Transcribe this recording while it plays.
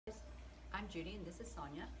I'm Judy and this is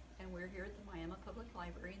Sonia, and we're here at the Miami Public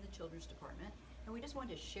Library in the Children's Department, and we just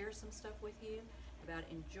wanted to share some stuff with you about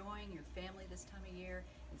enjoying your family this time of year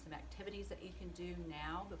and some activities that you can do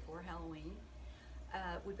now before Halloween.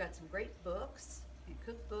 We've got some great books and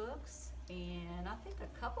cookbooks, and I think a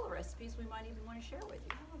couple of recipes we might even want to share with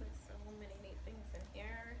you. Oh, there's so many neat things in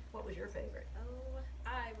here. What was your favorite? Oh,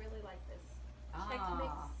 I really like this.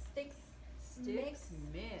 Ah. Chex Sticks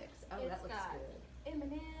mix. Oh, that looks good.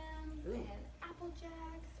 M&Ms Ooh. and Apple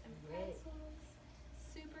Jacks and Great. pretzels.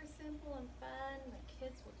 Super simple and fun. The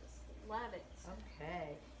kids will just love it.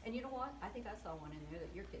 Okay. And you know what? I think I saw one in there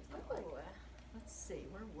that your kids might like. Ooh. Let's see,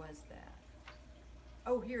 where was that?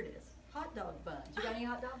 Oh, here it is. Hot dog buns. You got any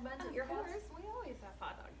hot dog buns at your house? Of course, we always have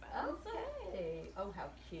hot dog buns. Okay. Oh, how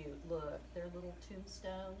cute. Look, they're little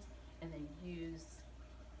tombstones, and they use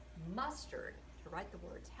mustard to write the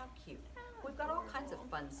words. How cute. How We've got all kinds of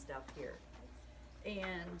adorable. fun stuff here.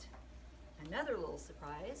 And another little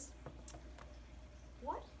surprise.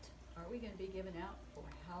 What are we going to be giving out for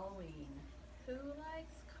Halloween? Who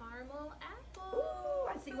likes caramel apples? Ooh,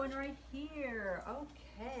 I see one right here.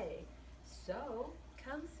 Okay. So,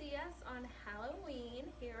 Come see us on Halloween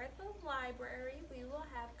here at the library. We will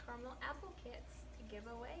have caramel apple kits to give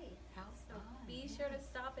away. how So fun. be sure to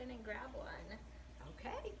stop in and grab one.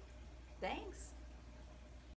 Okay. Thanks.